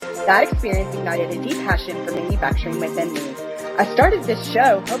That experience ignited a deep passion for manufacturing within me. I started this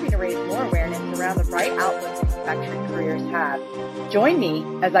show hoping to raise more awareness around the bright outlook manufacturing careers have. Join me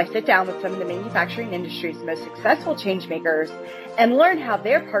as I sit down with some of the manufacturing industry's most successful changemakers and learn how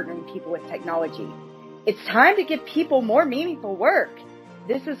they're partnering people with technology. It's time to give people more meaningful work.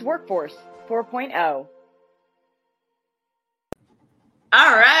 This is Workforce 4.0.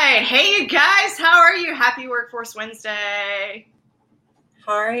 All right. Hey, you guys. How are you? Happy Workforce Wednesday.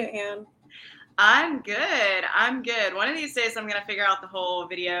 How are you, Ann? I'm good. One of these days, I'm going to figure out the whole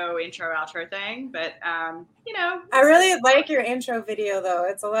video intro, outro thing. But, I really like your intro video, though.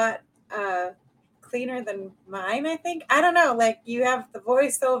 It's a lot cleaner than mine, I think. I don't know. Like, you have the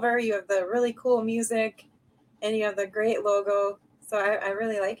voiceover, you have the really cool music, and you have the great logo. So I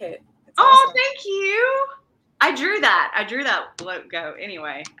really like it. It's awesome. Thank you. I drew that logo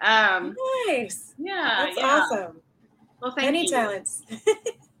anyway. Nice. Yeah. That's awesome. Well, thank you. Many talents.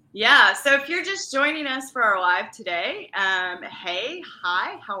 Yeah. So if you're just joining us for our live today, hey,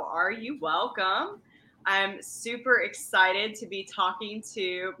 hi, how are you? Welcome. I'm super excited to be talking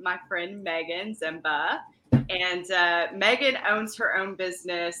to my friend Meaghan Ziemba. And Meaghan owns her own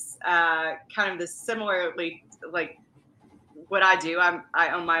business, kind of the similarly like what I do. I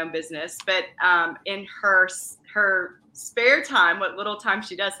own my own business, but in her spare time, what little time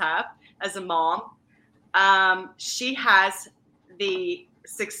she does have as a mom, she has the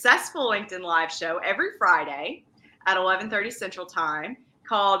successful LinkedIn Live show every Friday at 11:30 Central Time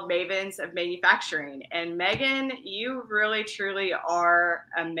called Mavens of Manufacturing. And Meaghan, you really, truly are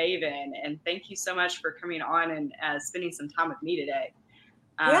a maven. And thank you so much for coming on and spending some time with me today.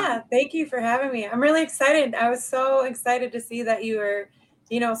 Yeah, thank you for having me. I'm really excited. I was so excited to see that you were,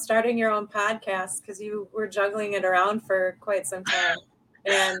 starting your own podcast because you were juggling it around for quite some time.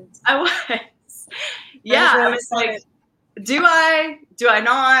 And I was. Yeah, I was like, do I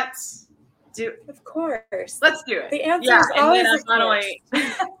not? Of course. Let's do it. The answer is always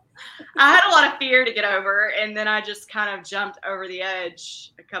I had a lot of fear to get over, and then I just kind of jumped over the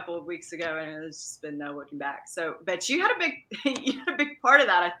edge a couple of weeks ago, and there's just been no looking back. So, but you had a big part of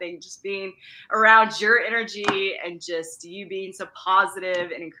that, I think, just being around your energy and just you being so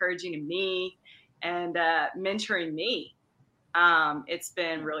positive and encouraging to me and mentoring me. It's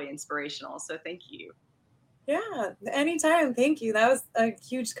been really inspirational. So thank you. Yeah, anytime. Thank you. That was a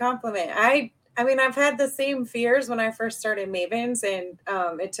huge compliment. I mean, I've had the same fears when I first started Mavens, and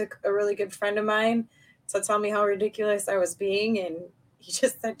it took a really good friend of mine to tell me how ridiculous I was being. And he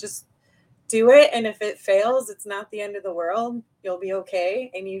just said, just do it. And if it fails, it's not the end of the world. You'll be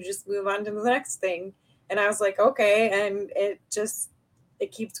okay. And you just move on to the next thing. And I was like, okay. And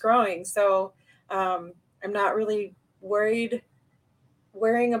it keeps growing. So I'm not really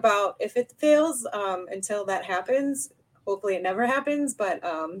worrying about if it fails until that happens. Hopefully it never happens. But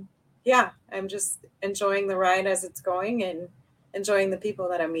yeah, I'm just enjoying the ride as it's going and enjoying the people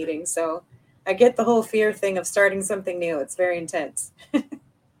that I'm meeting. So I get the whole fear thing of starting something new. It's very intense.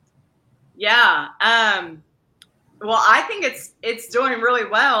 Yeah. Well, I think it's doing really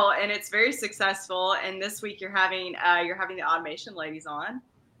well and it's very successful. And this week you're having the automation ladies on,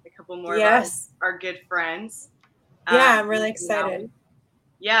 a couple more of our good friends. Yeah, I'm really excited.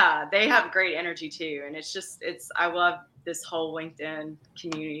 Yeah, they have great energy too. And I love this whole LinkedIn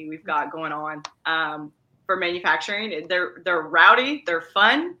community we've got going on for manufacturing. They're rowdy, they're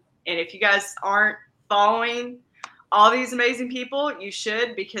fun. And if you guys aren't following all these amazing people, you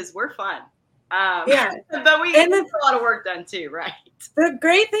should, because we're fun. But we get a lot of work done too, right? The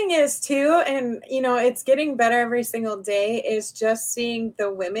great thing is too, and it's getting better every single day, is just seeing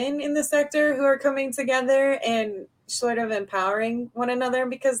the women in the sector who are coming together and sort of empowering one another,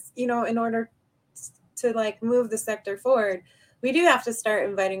 because in order to like move the sector forward, we do have to start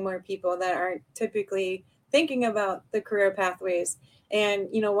inviting more people that aren't typically thinking about the career pathways. And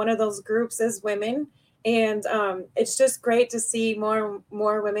one of those groups is women. And it's just great to see more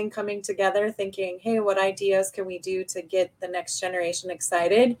women coming together thinking, hey, what ideas can we do to get the next generation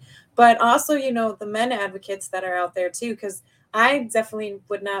excited? But also, the men advocates that are out there too, because I definitely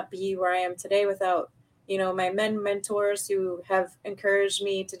would not be where I am today without, my men mentors who have encouraged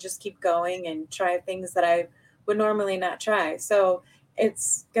me to just keep going and try things that I would normally not try. So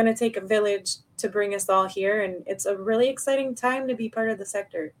it's going to take a village to bring us all here. And it's a really exciting time to be part of the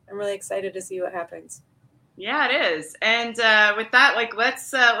sector. I'm really excited to see what happens. Yeah, it is. And with that,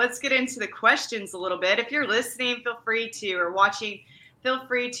 let's get into the questions a little bit. If you're listening, feel free to, or watching, feel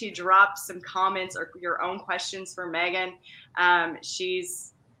free to drop some comments or your own questions for Meaghan.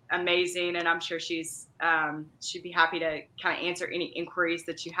 She's amazing, and I'm sure she'd be happy to kind of answer any inquiries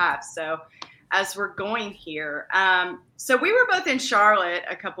that you have. So as we're going here. So we were both in Charlotte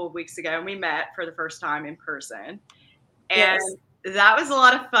a couple of weeks ago, and we met for the first time in person. And Yes. that was a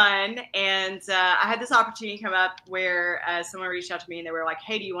lot of fun. And I had this opportunity come up where someone reached out to me and they were like,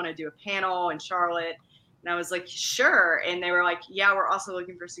 hey, do you want to do a panel in Charlotte? And I was like, sure. And they were like, yeah, we're also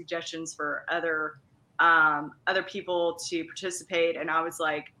looking for suggestions for other people to participate. And I was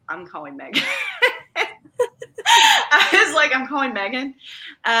like, I'm calling Meaghan. I was like, I'm calling Meaghan.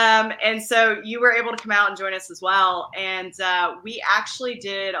 And so you were able to come out and join us as well. And we actually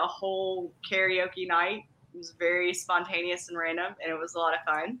did a whole karaoke night. It was very spontaneous and random, and it was a lot of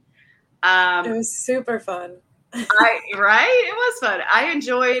fun. It was super fun. Right? It was fun. I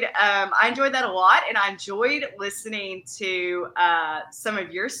enjoyed that a lot, and I enjoyed listening to some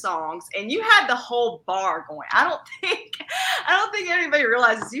of your songs. And you had the whole bar going. I don't think anybody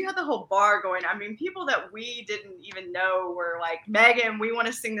realizes you had the whole bar going. I mean, people that we didn't even know were like, Meaghan, we want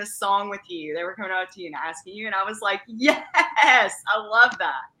to sing this song with you. They were coming up to you and asking you, and I was like, yes, I love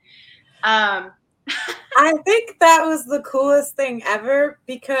that. I think that was the coolest thing ever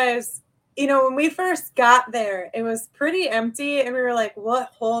because, you know, when we first got there, it was pretty empty and we were like,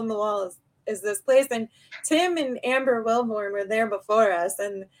 what hole in the wall is this place? And Tim and Amber Wilborn were there before us,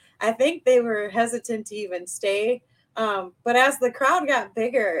 and I think they were hesitant to even stay. But as the crowd got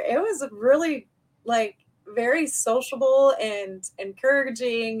bigger, it was really like very sociable and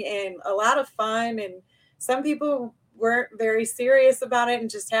encouraging and a lot of fun. And some people weren't very serious about it and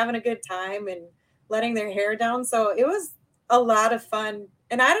just having a good time and letting their hair down. So it was a lot of fun.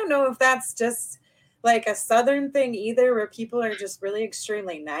 And I don't know if that's just like a Southern thing either, where people are just really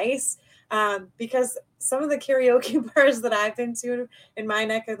extremely nice. Because some of the karaoke bars that I've been to in my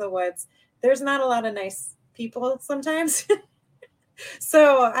neck of the woods, there's not a lot of nice people sometimes.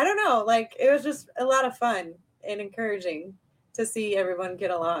 So I don't know, like it was just a lot of fun and encouraging to see everyone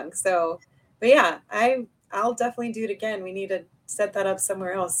get along. So, but yeah, I'll definitely do it again. We need to set that up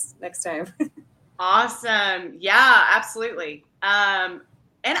somewhere else next time. Awesome. Yeah, absolutely.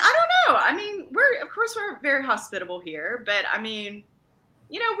 And I don't know. I mean, we're very hospitable here, but I mean,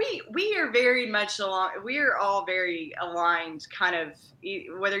 you know, we are very much along. We are all very aligned, kind of,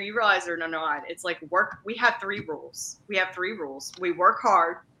 whether you realize it or not. It's like work. We have three rules. We work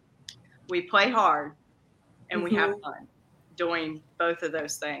hard, we play hard, and we have fun doing both of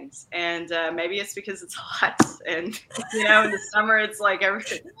those things. And maybe it's because it's hot, and you know, in the summer it's like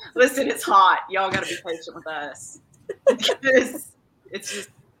everything. Listen, it's hot. Y'all got to be patient with us because it's just,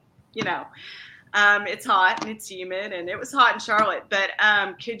 you know, it's hot and it's humid, and it was hot in Charlotte. But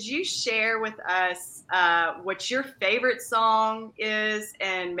could you share with us what your favorite song is,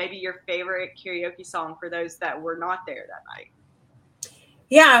 and maybe your favorite karaoke song for those that were not there that night?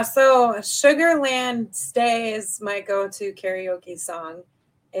 Yeah, so Sugarland Stay is my go-to karaoke song.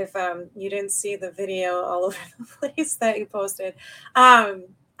 If you didn't see the video all over the place that you posted. I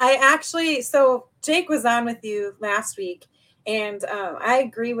actually, so Jake was on with you last week, and I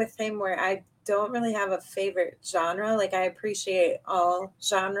agree with him where I don't really have a favorite genre. Like I appreciate all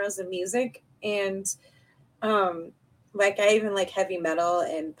genres of music, and like I even like heavy metal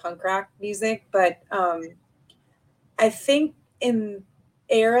and punk rock music, but I think in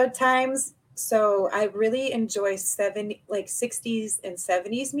era times, so I really enjoy 60s and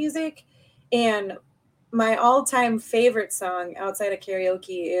 70s music. And my all-time favorite song outside of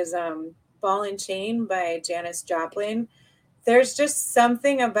karaoke is Ball and Chain by Janis Joplin. There's just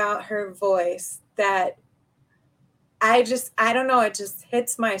something about her voice that I don't know, it just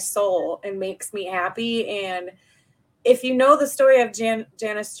hits my soul and makes me happy. And if you know the story of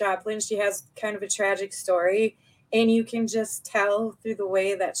Janis Joplin, she has kind of a tragic story, and you can just tell through the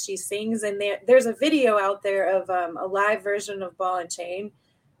way that she sings. And there's a video out there of a live version of Ball and Chain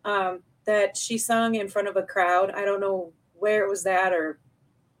that she sung in front of a crowd. I don't know where it was at or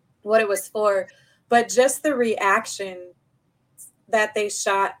what it was for, but just the reaction that they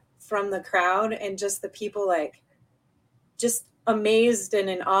shot from the crowd, and just the people like just amazed and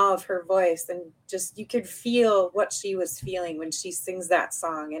in awe of her voice, and just you could feel what she was feeling when she sings that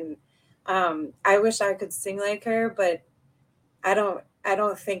song. And I wish I could sing like her, but I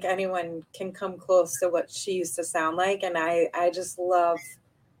don't think anyone can come close to what she used to sound like. And I just love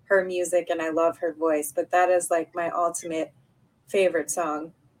her music and I love her voice, but that is like my ultimate favorite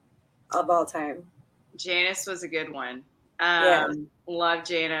song of all time. Janis was a good one. Yeah. Love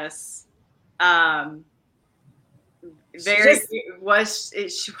Janis.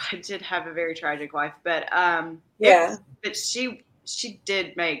 She did have a very tragic life, but Yeah. but she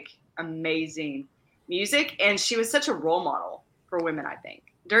did make amazing music, and she was such a role model for women, I think,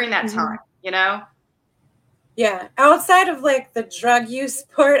 during that time, you know? Yeah, outside of like the drug use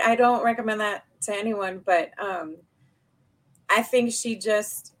part, I don't recommend that to anyone, but I think she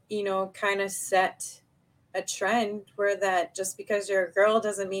just, kind of set a trend where that just because you're a girl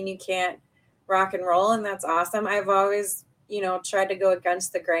doesn't mean you can't rock and roll, and that's awesome. I've always, tried to go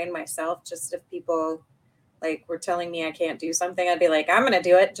against the grain myself. Just if people like were telling me I can't do something, I'd be like, I'm gonna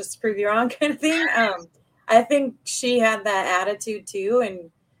do it just to prove you wrong, kind of thing. I think she had that attitude too, and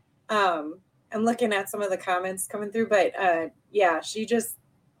I'm looking at some of the comments coming through, but yeah, she just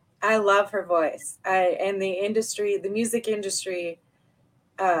I love her voice. And the music industry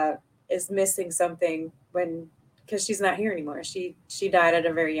uh, is missing something because she's not here anymore. She died at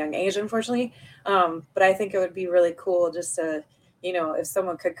a very young age, unfortunately. But I think it would be really cool just to, if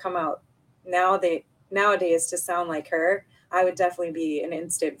someone could come out nowadays to sound like her, I would definitely be an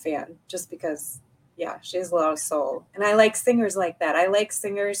instant fan just because, yeah, she has a lot of soul. And I like singers like that. I like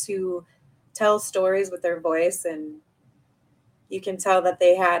singers who tell stories with their voice, and you can tell that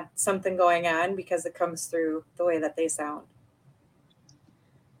they had something going on because it comes through the way that they sound.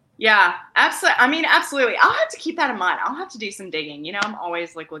 Yeah, absolutely. I mean, absolutely. I'll have to keep that in mind. I'll have to do some digging. I'm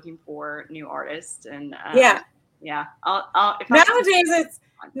always like looking for new artists, and yeah. I'll if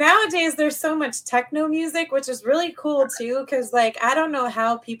Nowadays there's so much techno music, which is really cool too, because like I don't know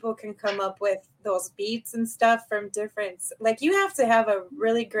how people can come up with those beats and stuff from different. Like you have to have a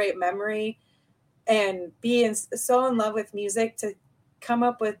really great memory and be so in love with music to come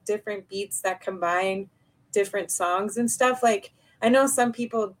up with different beats that combine different songs and stuff. Like I know some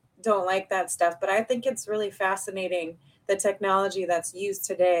people don't like that stuff, but I think it's really fascinating the technology that's used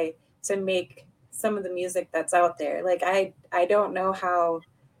today to make some of the music that's out there. Like I don't know how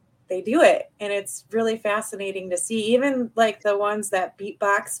they do it, and it's really fascinating to see, even like the ones that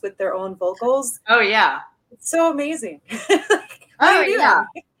beatbox with their own vocals. Oh yeah. It's so amazing. Like, what Oh are you yeah.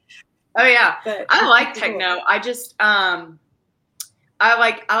 doing? Oh yeah. But I like techno. Cool. I just I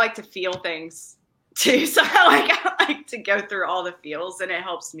like to feel things too. So I like to go through all the feels, and it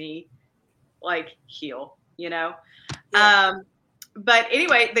helps me like heal, Yeah. But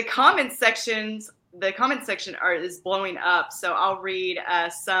anyway, the comment section is blowing up. So I'll read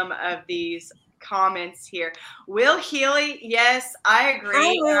some of these comments here. Will Healy, yes, I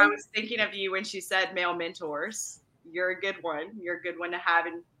agree. I was thinking of you when she said male mentors. You're a good one. You're a good one to have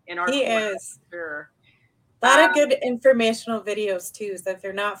in our He corner. is. Sure. A lot of good informational videos too. So if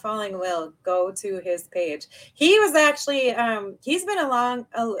you're not following Will, go to his page. He was actually he's been around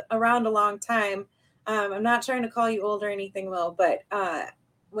a long time. I'm not trying to call you old or anything, Will, but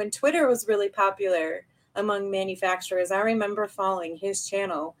when Twitter was really popular among manufacturers, I remember following his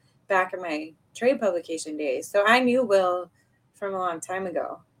channel back in my trade publication days. So I knew Will from a long time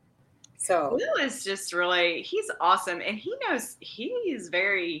ago. So Will is just he's awesome, and he knows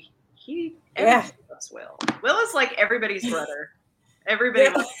yeah. loves Will. Will is like everybody's brother. Everybody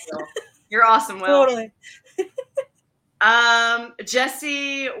loves Will. You're awesome, Will. Totally.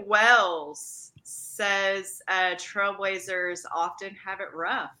 Jesse Wells says trailblazers often have it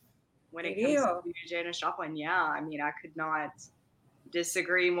rough when it comes to Janis Joplin. Yeah, I mean, I could not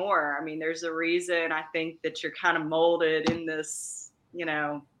disagree more. I mean, there's a reason I think that you're kind of molded in this,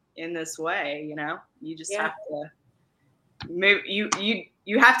 in this way. You just have to move.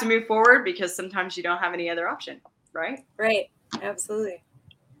 You have to move forward because sometimes you don't have any other option, right? Right. Absolutely.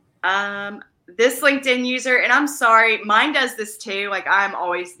 This LinkedIn user, and I'm sorry, mine does this too. Like I'm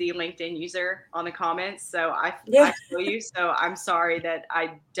always the LinkedIn user on the comments, so I feel you. So I'm sorry that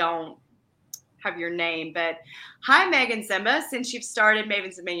I don't have your name, but hi, Meaghan Ziemba. Since you've started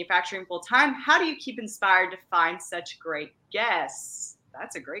Mavens of Manufacturing full time, how do you keep inspired to find such great guests?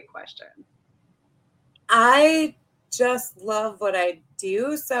 That's a great question. I just love what I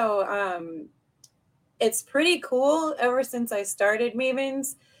do. So it's pretty cool. Ever since I started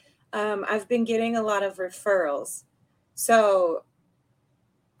Mavens, I've been getting a lot of referrals. So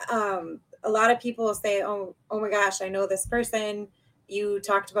a lot of people will say, oh my gosh, I know this person. You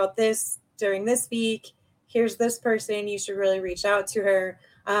talked about this during this week. Here's this person. You should really reach out to her.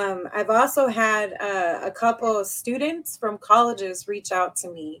 I've also had a couple of students from colleges reach out to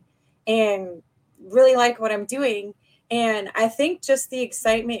me and really like what I'm doing. And I think just the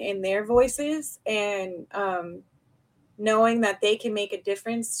excitement in their voices and knowing that they can make a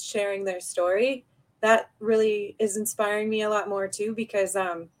difference sharing their story, that really is inspiring me a lot more too, because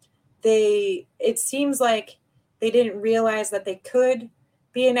it seems like they didn't realize that they could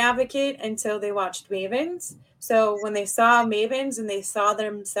be an advocate until they watched Mavens. So when they saw Mavens and they saw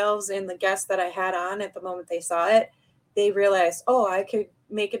themselves in the guests that I had on at the moment they saw it, they realized, oh, I could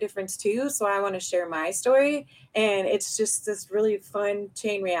make a difference too. So I want to share my story. And it's just this really fun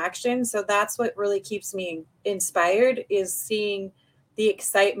chain reaction. So that's what really keeps me inspired, is seeing the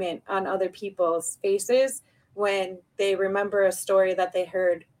excitement on other people's faces when they remember a story that they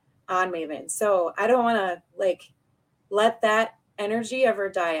heard on Maven. So I don't want to like let that energy ever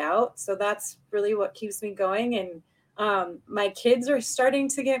die out. So that's really what keeps me going. And my kids are starting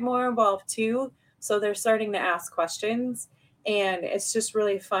to get more involved too. So they're starting to ask questions. And it's just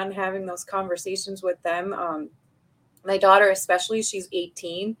really fun having those conversations with them. My daughter, especially, she's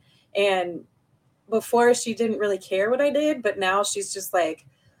 18. And before she didn't really care what I did, but now she's just like,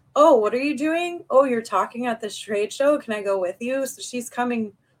 oh, what are you doing? Oh, you're talking at this trade show. Can I go with you? So she's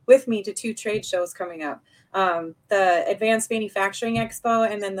coming with me to 2 trade shows coming up. The Advanced Manufacturing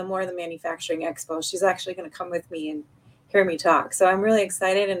Expo and then the More Than Manufacturing Expo. She's actually going to come with me and hear me talk. So I'm really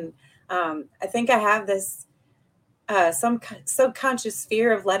excited. And I think I have this some subconscious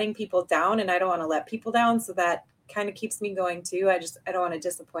fear of letting people down, and I don't want to let people down. So that kind of keeps me going too. I don't want to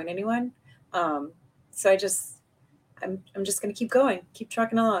disappoint anyone. So I'm just going to keep going, keep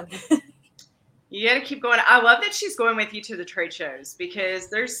trucking along. You got to keep going. I love that she's going with you to the trade shows, because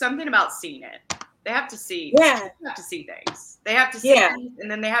there's something about seeing it. They have to see. Yeah. They have to see things. They have to see things, and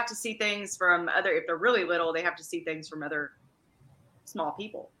then they have to see things from other. If they're really little, they have to see things from other small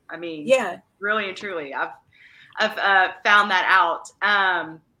people. I mean, yeah, really and truly, I've found that out.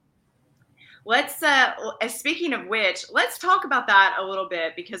 Let's speaking of which, let's talk about that a little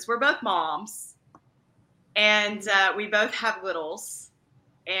bit, because we're both moms, and we both have littles.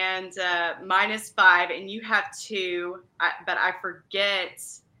 And mine is 5, and you have 2, but I forget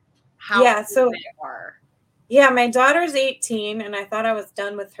how old they are. Yeah, my daughter's 18, and I thought I was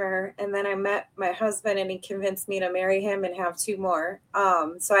done with her. And then I met my husband, and he convinced me to marry him and have 2 more.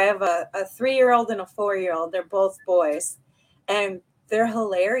 So I have a 3-year-old and a 4-year-old. They're both boys, and they're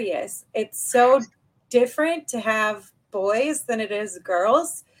hilarious. It's so different to have boys than it is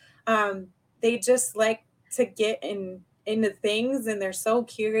girls. They just like to get into things, and they're so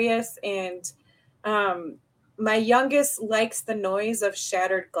curious. And my youngest likes the noise of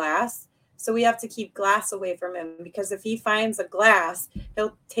shattered glass. So we have to keep glass away from him, because if he finds a glass,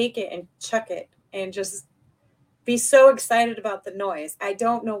 he'll take it and chuck it and just be so excited about the noise. I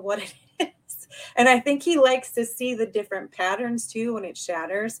don't know what it is. And I think he likes to see the different patterns too when it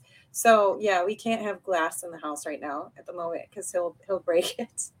shatters. So yeah, we can't have glass in the house right now at the moment, because he'll break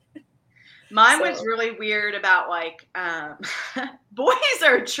it. Mine was really weird about like boys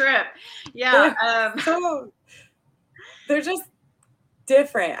are a trip. Yeah. So they're just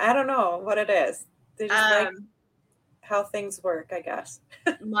different. I don't know what it is. They just like how things work, I guess.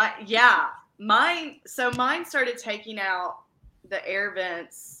 Mine started taking out the air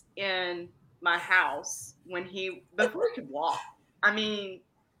vents in my house before he could walk. I mean,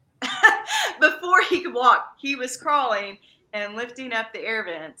 before he could walk, he was crawling and lifting up the air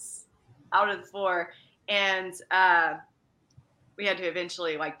vents out of the floor, and we had to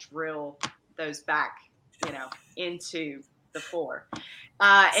eventually like drill those back, into the floor.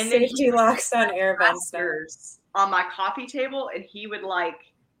 And then safety locks on air vents on my coffee table, and he would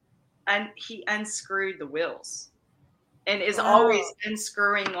he unscrewed the wheels, and is always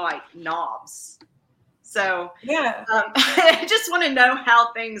unscrewing like knobs. So yeah, I just want to know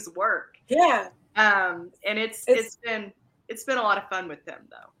how things work. Yeah. And it's been a lot of fun with them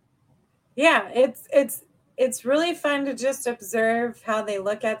though. Yeah, it's really fun to just observe how they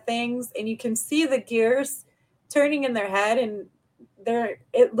look at things, and you can see the gears turning in their head, and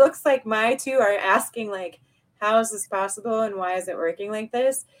it looks like my 2 are asking like, how is this possible and why is it working like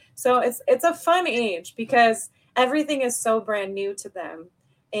this? So it's a fun age, because everything is so brand new to them,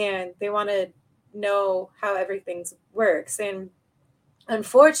 and they want to know how everything works. And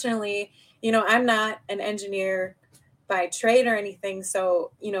unfortunately, I'm not an engineer by trade or anything.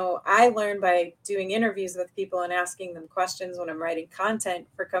 So, I learn by doing interviews with people and asking them questions when I'm writing content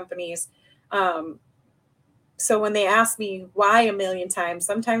for companies. So when they ask me why a million times,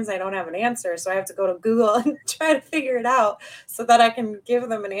 sometimes I don't have an answer. So I have to go to Google and try to figure it out so that I can give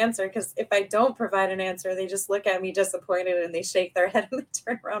them an answer. Because if I don't provide an answer, they just look at me disappointed, and they shake their head and they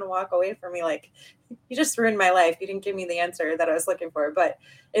turn around and walk away from me like, you just ruined my life. You didn't give me the answer that I was looking for. But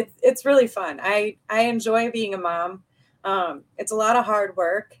it's really fun. I enjoy being a mom. It's a lot of hard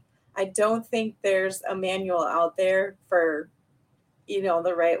work. I don't think there's a manual out there for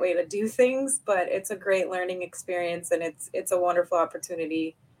the right way to do things, but it's a great learning experience, and it's a wonderful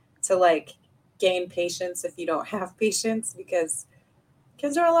opportunity to like gain patience if you don't have patience, because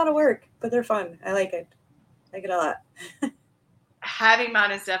kids are a lot of work, but they're fun. I like it a lot. Having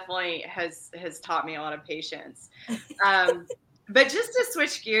mine is definitely has taught me a lot of patience. But just to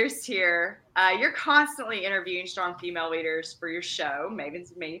switch gears here, you're constantly interviewing strong female leaders for your show,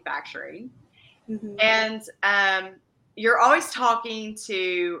 Meaghan's Manufacturing. Mm-hmm. And you're always talking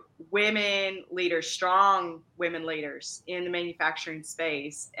to women leaders, strong women leaders in the manufacturing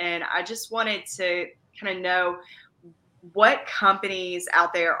space. And I just wanted to kind of know what companies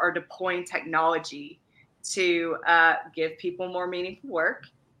out there are deploying technology to give people more meaningful work.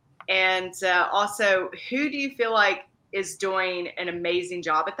 And also, who do you feel like is doing an amazing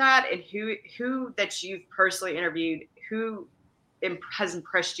job at that? And who that you've personally interviewed, who has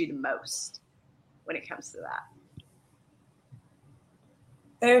impressed you the most when it comes to that?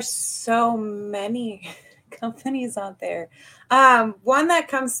 There's so many companies out there. One that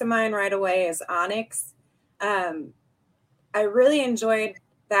comes to mind right away is Onyx. Um, I really enjoyed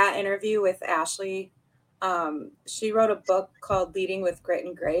that interview with Ashley. She wrote a book called Leading with Grit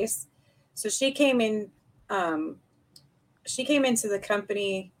and Grace. So um, she came into the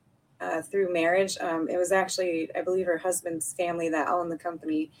company through marriage. It was actually, I believe, her husband's family that owned the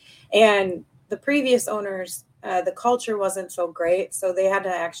company, and the previous owners, the culture wasn't so great, so they had to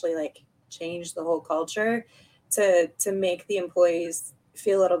actually like change the whole culture to make the employees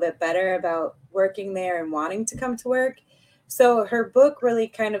feel a little bit better about working there and wanting to come to work. So her book really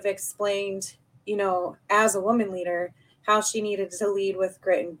kind of explained, as a woman leader, how she needed to lead with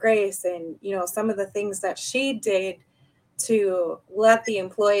grit and grace, and some of the things that she did to let the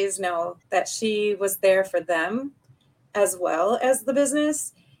employees know that she was there for them as well as the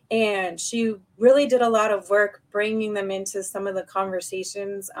business. And she really did a lot of work bringing them into some of the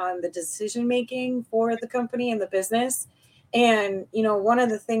conversations on the decision making for the company and the business. And, one of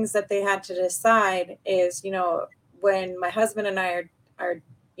the things that they had to decide is, when my husband and I are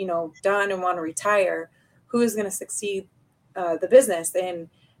done and want to retire, who is going to succeed the business? And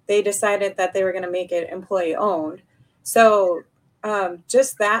they decided that they were going to make it employee owned. So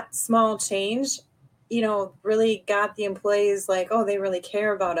just that small change, really got the employees like, oh, they really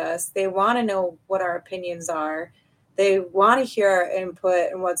care about us. They want to know what our opinions are. They want to hear our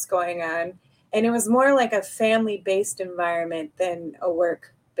input and what's going on. And it was more like a family-based environment than a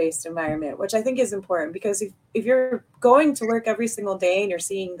work-based environment, which I think is important, because if you're going to work every single day and you're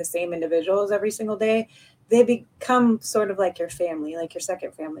seeing the same individuals every single day, they become sort of like your family, like your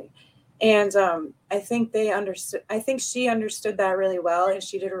second family. And I think they understood. I think she understood that really well, and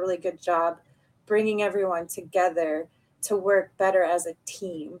she did a really good job bringing everyone together to work better as a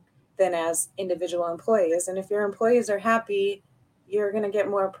team than as individual employees. And if your employees are happy, you're going to get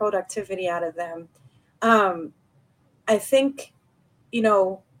more productivity out of them. I think,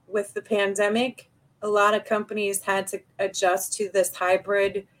 with the pandemic, a lot of companies had to adjust to this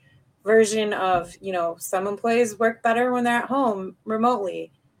hybrid version of, some employees work better when they're at home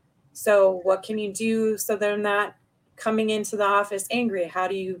remotely. So what can you do so they're not coming into the office angry? How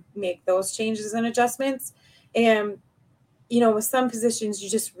do you make those changes and adjustments? And, with some positions, you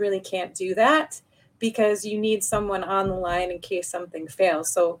just really can't do that because you need someone on the line in case something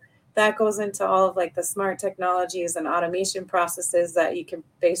fails. So that goes into all of like the smart technologies and automation processes that you can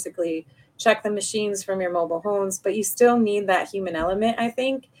basically check the machines from your mobile homes, but you still need that human element, I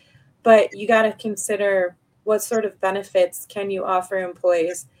think. But you got to consider what sort of benefits can you offer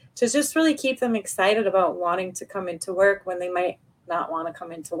employees to just really keep them excited about wanting to come into work when they might not want to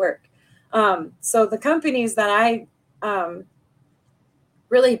come into work. So the companies that I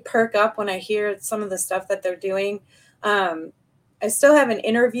really perk up when I hear some of the stuff that they're doing. I still haven't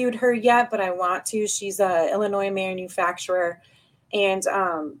interviewed her yet, but I want to. She's an Illinois manufacturer, and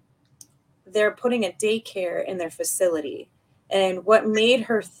they're putting a daycare in their facility. And what made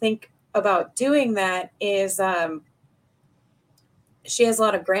her think about doing that is she has a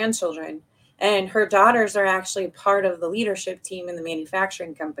lot of grandchildren, and her daughters are actually part of the leadership team in the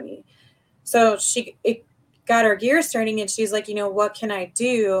manufacturing company. So it got her gears turning, and she's like, what can I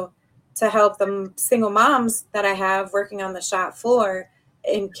do to help the single moms that I have working on the shop floor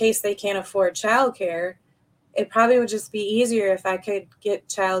in case they can't afford childcare? It probably would just be easier if I could get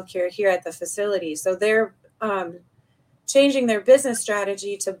childcare here at the facility. So they're changing their business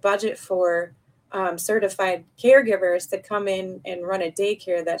strategy to budget for certified caregivers to come in and run a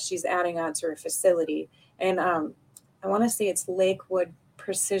daycare that she's adding onto her facility. And I want to say it's Lakewood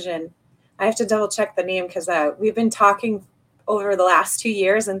Precision. I have to double check the name because we've been talking over the last 2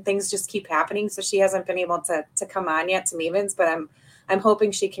 years and things just keep happening. So she hasn't been able to come on yet to Meaghan's, but I'm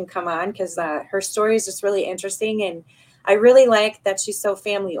hoping she can come on because her story is just really interesting. And I really like that she's so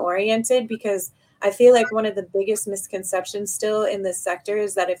family oriented, because I feel like one of the biggest misconceptions still in this sector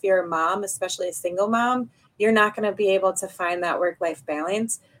is that if you're a mom, especially a single mom, you're not going to be able to find that work-life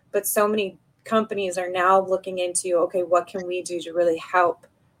balance. But so many companies are now looking into, okay, what can we do to really help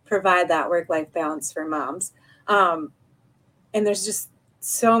provide that work-life balance for moms? And there's just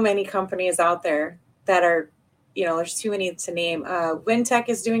so many companies out there that are, there's too many to name. WinTech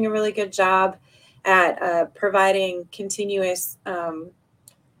is doing a really good job at providing continuous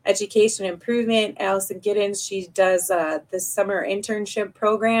education improvement. Allison Giddens, she does this summer internship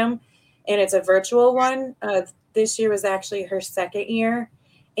program, and it's a virtual one. This year was actually her second year,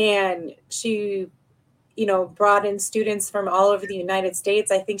 and she, brought in students from all over the United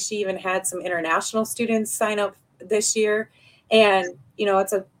States. I think she even had some international students sign up this year, and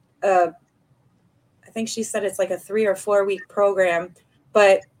it's I think she said it's like a 3 or 4 week program,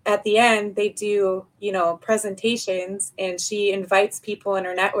 but at the end they do, presentations, and she invites people in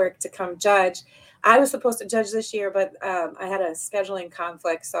her network to come judge. I was supposed to judge this year, but I had a scheduling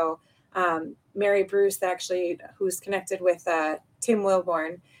conflict. So Mary Bruce, actually, who's connected with Tim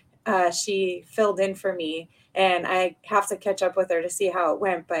Wilborn, she filled in for me, and I have to catch up with her to see how it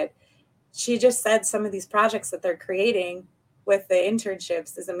went. But she just said some of these projects that they're creating with the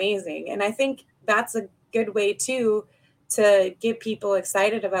internships is amazing. And I think that's a good way too to get people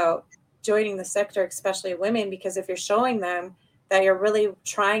excited about joining the sector, especially women, because if you're showing them that you're really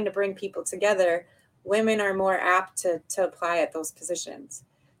trying to bring people together, women are more apt to apply at those positions.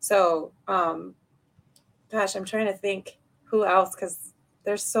 So, gosh, I'm trying to think who else, because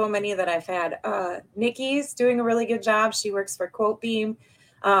there's so many that I've had. Nikki's doing a really good job. She works for QuoteBeam.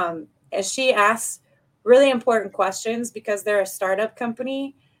 And she asks really important questions because they're a startup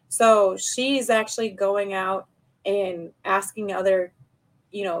company. So she's actually going out and asking other,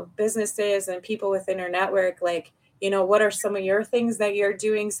 businesses and people within her network, like, what are some of your things that you're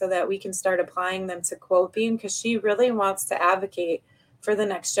doing so that we can start applying them to QuoteBeam? Because she really wants to advocate for the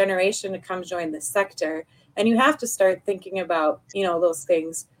next generation to come join the sector. And you have to start thinking about, those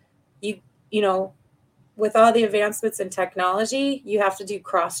things. You know, with all the advancements in technology, you have to do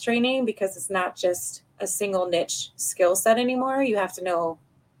cross training because it's not just a single niche skill set anymore. You have to know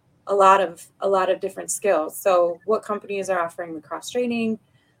a lot of different skills. So what companies are offering the cross training?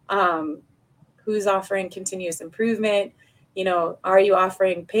 Who's offering continuous improvement? Are you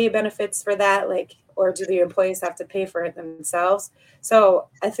offering pay benefits for that? Or do the employees have to pay for it themselves? So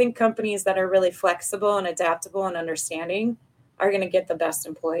I think companies that are really flexible and adaptable and understanding are going to get the best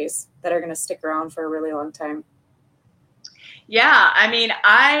employees that are going to stick around for a really long time. Yeah, I mean,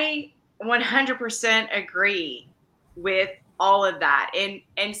 I 100% agree with all of that.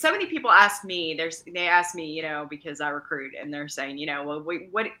 And so many people ask me, they ask me, because I recruit, and they're saying, well,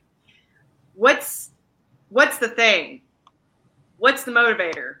 what's the thing? What's the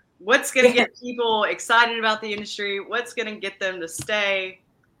motivator? What's going to get people excited about the industry? What's going to get them to stay?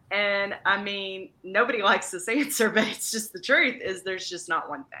 And I mean, nobody likes this answer, but it's just the truth is there's just not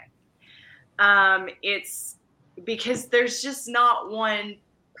one thing. It's because there's just not one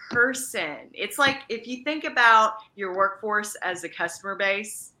person. It's like if you think about your workforce as a customer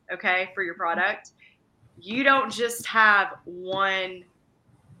base, okay, for your product, you don't just have one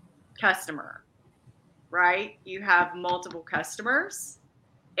customer, right? You have multiple customers.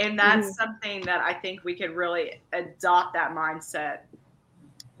 And that's something that I think we could really adopt that mindset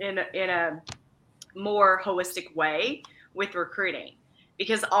in a more holistic way with recruiting,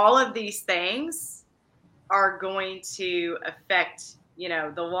 because all of these things are going to affect,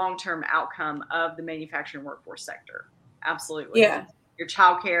 the long-term outcome of the manufacturing workforce sector. Absolutely. Yeah. Your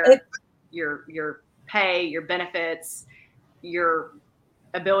childcare, your pay, your benefits, your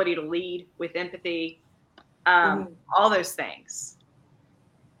ability to lead with empathy, all those things.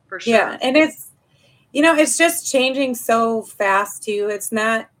 For sure. Yeah. And it's just changing so fast too. It's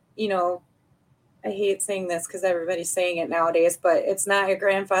not, I hate saying this because everybody's saying it nowadays, but it's not your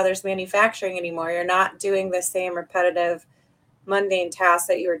grandfather's manufacturing anymore. You're not doing the same repetitive, mundane tasks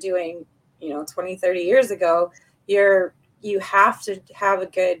that you were doing, 20, 30 years ago. You have to have a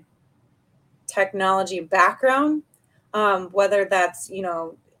good technology background, whether that's,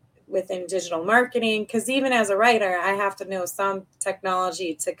 within digital marketing, because even as a writer, I have to know some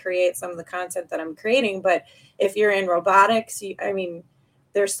technology to create some of the content that I'm creating. But if you're in robotics,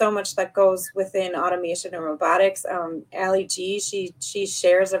 there's so much that goes within automation and robotics. Ali G, she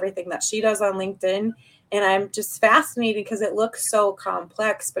shares everything that she does on LinkedIn, and I'm just fascinated because it looks so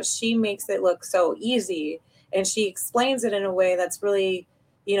complex, but she makes it look so easy, and she explains it in a way that's really,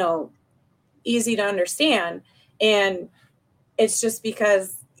 easy to understand. And it's just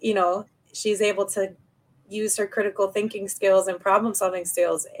because, she's able to use her critical thinking skills and problem solving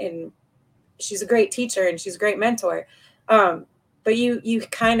skills, and she's a great teacher and she's a great mentor. But you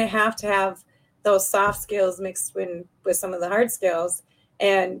kind of have to have those soft skills mixed with some of the hard skills.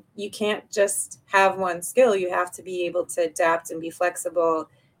 And you can't just have one skill. You have to be able to adapt and be flexible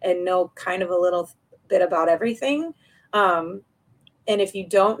and know kind of a little bit about everything. And if you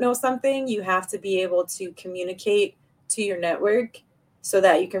don't know something, you have to be able to communicate to your network so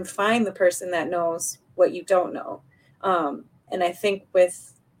that you can find the person that knows what you don't know. And I think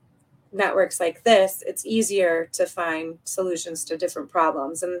with networks like this, it's easier to find solutions to different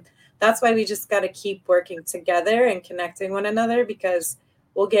problems. And that's why we just got to keep working together and connecting one another, because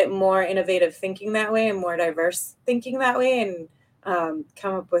we'll get more innovative thinking that way and more diverse thinking that way, and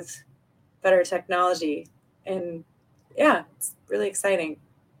come up with better technology. And yeah, it's really exciting.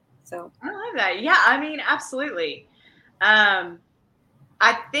 So I love that. Yeah, I mean, absolutely.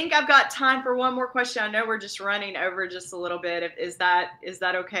 I think I've got time for one more question. I know we're just running over just a little bit. Is that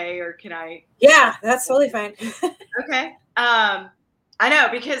okay, or can I? yeah, that's totally fine. Okay. I know,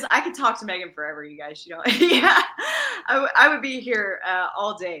 because I could talk to Meaghan forever, you guys. You know, yeah, I would be here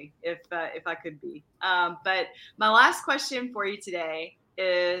all day if I could be. But my last question for you today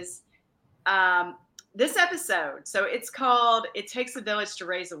is, um, this episode. So it's called "It Takes a Village to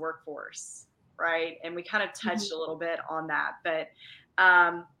Raise a Workforce," right? And we kind of touched a little bit on that. But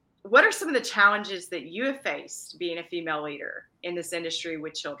what are some of the challenges that you have faced being a female leader in this industry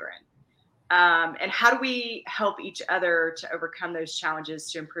with children? And how do we help each other to overcome those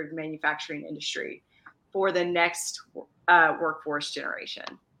challenges to improve the manufacturing industry for the next workforce generation?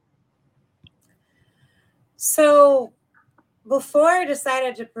 So before I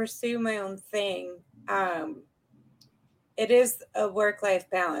decided to pursue my own thing, it is a work-life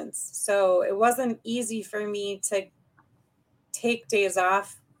balance. So it wasn't easy for me to take days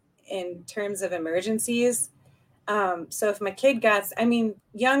off in terms of emergencies. So if my kid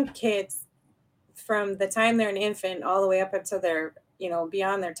young kids from the time they're an infant all the way up until they're,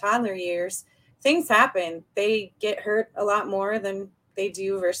 beyond their toddler years, things happen. They get hurt a lot more than they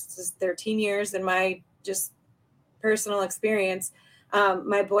do versus their teen years. In my just personal experience,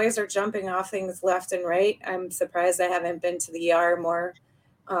 my boys are jumping off things left and right. I'm surprised I haven't been to the ER more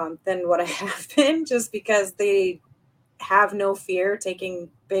than what I have been, just because they have no fear taking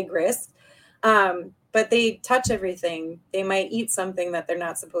big risks. But they touch everything. They might eat something that they're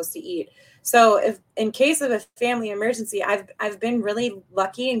not supposed to eat. So if in case of a family emergency, I've been really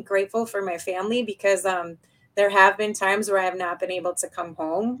lucky and grateful for my family, because there have been times where I have not been able to come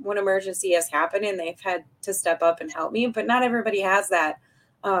home when emergency has happened, and they've had to step up and help me. But not everybody has that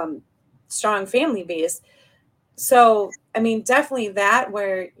strong family base. So I mean, definitely that,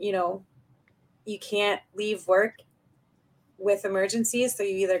 where you can't leave work with emergencies, so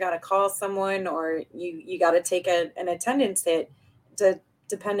you either got to call someone or you got to take an attendance hit,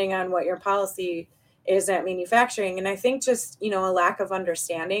 depending on what your policy is at manufacturing. And I think just a lack of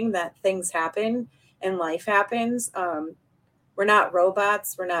understanding that things happen and life happens. We're not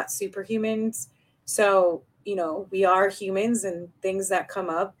robots, we're not superhumans, so we are humans, and things that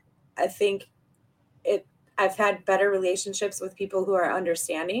come up, I think it I've had better relationships with people who are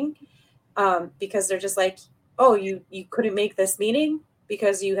understanding, because they're just like, oh, you couldn't make this meeting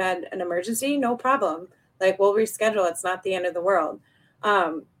because you had an emergency, no problem, like we'll reschedule, it's not the end of the world.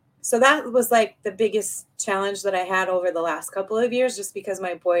 So that was like the biggest challenge that I had over the last couple of years, just because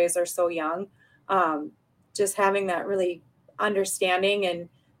my boys are so young. Just having that really understanding, and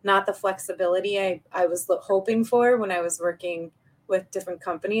not the flexibility I was hoping for when I was working with different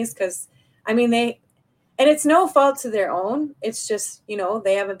companies, because I mean and it's no fault to their own. It's just,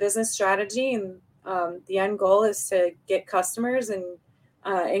 they have a business strategy, and the end goal is to get customers and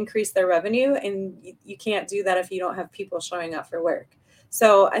increase their revenue. And you can't do that if you don't have people showing up for work.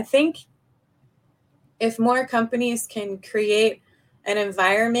 So I think if more companies can create an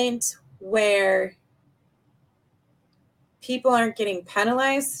environment where people aren't getting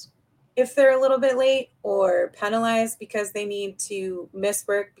penalized if they're a little bit late, or penalized because they need to miss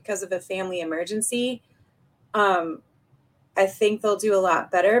work because of a family emergency, I think they'll do a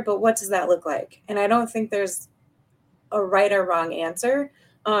lot better. But what does that look like? And I don't think there's a right or wrong answer.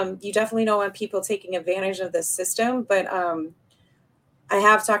 You definitely don't want people taking advantage of this system, but I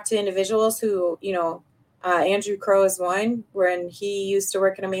have talked to individuals who, Andrew Crow is one. When he used to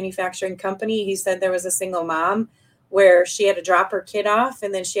work in a manufacturing company, he said there was a single mom where she had to drop her kid off,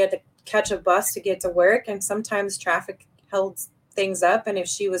 and then she had to catch a bus to get to work. And sometimes traffic held things up. And if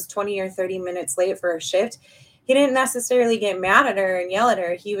she was 20 or 30 minutes late for a shift, he didn't necessarily get mad at her and yell at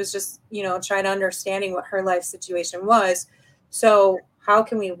her. He was just, trying to understanding what her life situation was. So how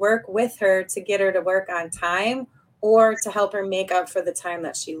can we work with her to get her to work on time, or to help her make up for the time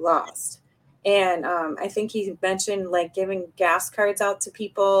that she lost? And I think he mentioned like giving gas cards out to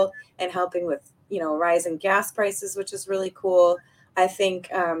people and helping with, rising gas prices, which is really cool. I think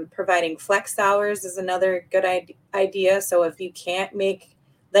providing flex hours is another good idea. So if you can't make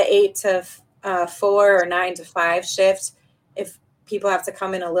the 8 to 4 or 9 to 5 shift, if people have to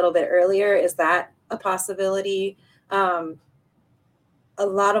come in a little bit earlier, is that a possibility? Um, a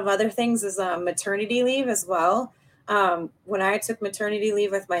lot of other things is maternity leave as well. When I took maternity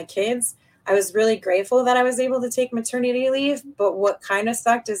leave with my kids, I was really grateful that I was able to take maternity leave. But what kind of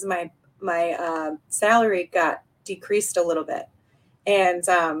sucked is my salary got decreased a little bit. And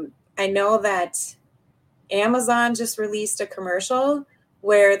I know that Amazon just released a commercial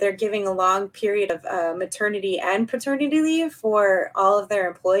where they're giving a long period of maternity and paternity leave for all of their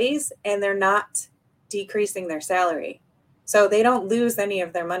employees, and they're not decreasing their salary. So they don't lose any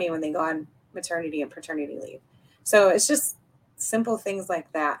of their money when they go on maternity and paternity leave. So it's just simple things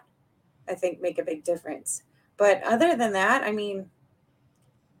like that, I think, make a big difference. But other than that, I mean,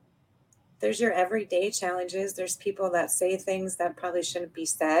 there's your everyday challenges. There's people that say things that probably shouldn't be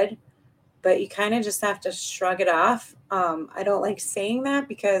said, but you kind of just have to shrug it off. I don't like saying that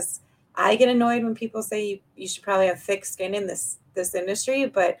because I get annoyed when people say you should probably have thick skin in this industry,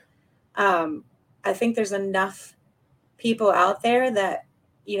 but I think there's enough people out there that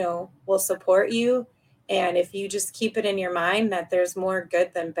will support you, and if you just keep it in your mind that there's more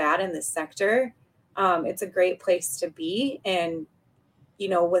good than bad in this sector, it's a great place to be. And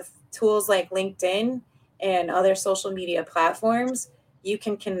with tools like LinkedIn and other social media platforms, you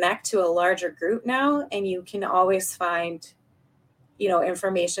can connect to a larger group now, and you can always find,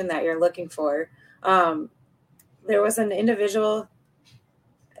 information that you're looking for. There was an individual,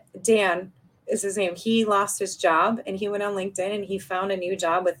 Dan is his name. He lost his job and he went on LinkedIn and he found a new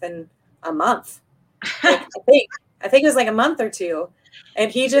job within a month. Like I think it was like a month or two.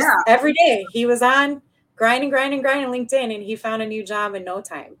 And he just every day he was on grinding LinkedIn, and he found a new job in no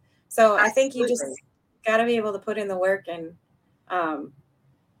time. So I think you just got to be able to put in the work, and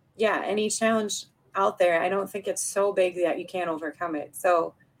any challenge out there, I don't think it's so big that you can't overcome it.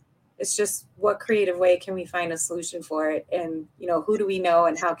 So it's just what creative way can we find a solution for it, and who do we know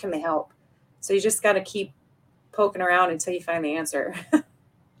and how can they help? So you just got to keep poking around until you find the answer.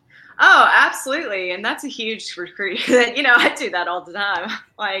 Oh, absolutely. And that's a huge recruit that, I do that all the time.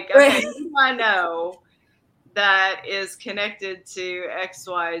 Like, okay, who do I know that is connected to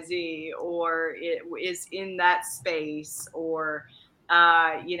XYZ, or it is in that space, or,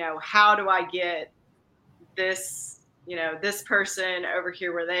 how do I get this, this person over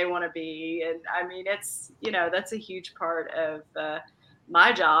here where they want to be? And I mean, it's, that's a huge part of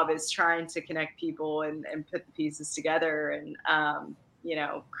my job, is trying to connect people and put the pieces together, and,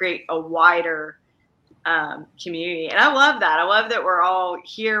 create a wider community. And I love that. I love that we're all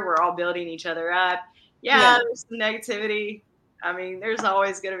here. We're all building each other up. Yeah. There's some negativity. I mean, there's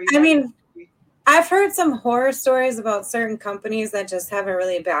always going to be negativity. I've heard some horror stories about certain companies that just have a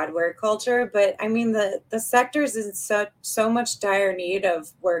really bad work culture, but I mean, the sector's in so much dire need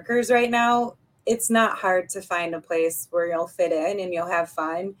of workers right now. It's not hard to find a place where you'll fit in and you'll have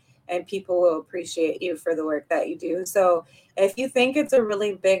fun, and people will appreciate you for the work that you do. So if you think it's a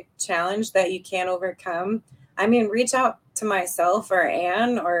really big challenge that you can't overcome, I mean, reach out to myself or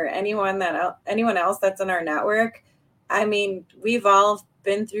Anne or anyone else that's in our network. I mean, we've all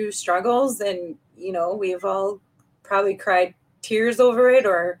been through struggles, and we've all probably cried tears over it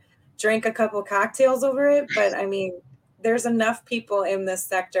or drank a couple cocktails over it. But I mean, there's enough people in this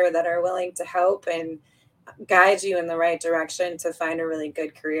sector that are willing to help and guide you in the right direction to find a really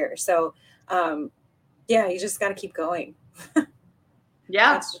good career. So you just got to keep going.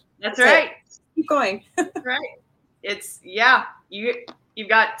 That's right. Keep going. Right. It's you've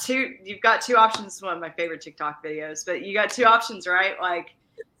got two options. It's one of my favorite TikTok videos, but you got two options, right? Like,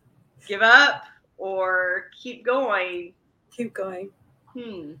 give up or keep going. Keep going.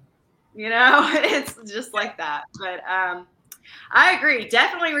 It's just like that. But I agree.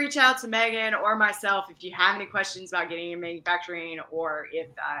 Definitely reach out to Meaghan or myself if you have any questions about getting into manufacturing, or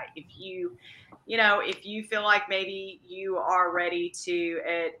if you if you feel like maybe you are ready to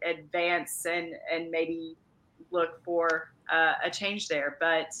advance and maybe look for a change there.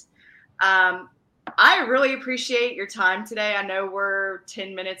 But I really appreciate your time today. I know we're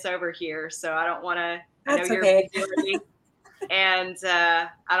 10 minutes over here, so I don't want to. I know you're busy, and I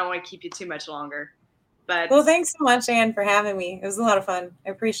don't want to keep you too much longer. But well, thanks so much, Anne, for having me. It was a lot of fun. I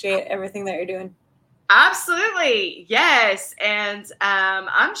appreciate everything that you're doing. Absolutely. Yes. And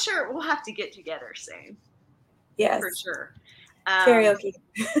I'm sure we'll have to get together soon. Yes. For sure. Karaoke.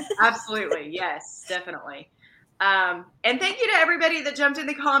 Absolutely. Yes, definitely. And thank you to everybody that jumped in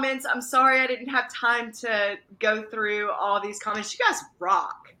the comments. I'm sorry I didn't have time to go through all these comments. You guys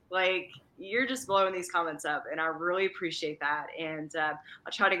rock. Like, you're just blowing these comments up, and I really appreciate that. And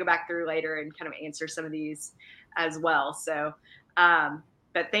I'll try to go back through later and kind of answer some of these as well. So,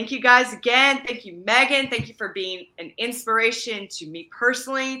 but thank you guys again. Thank you, Meaghan. Thank you for being an inspiration to me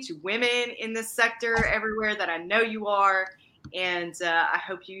personally, to women in this sector everywhere that I know you are. And I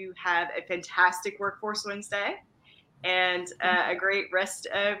hope you have a fantastic Workforce Wednesday and a great rest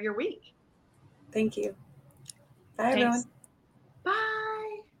of your week. Thank you. Bye, Thanks. everyone.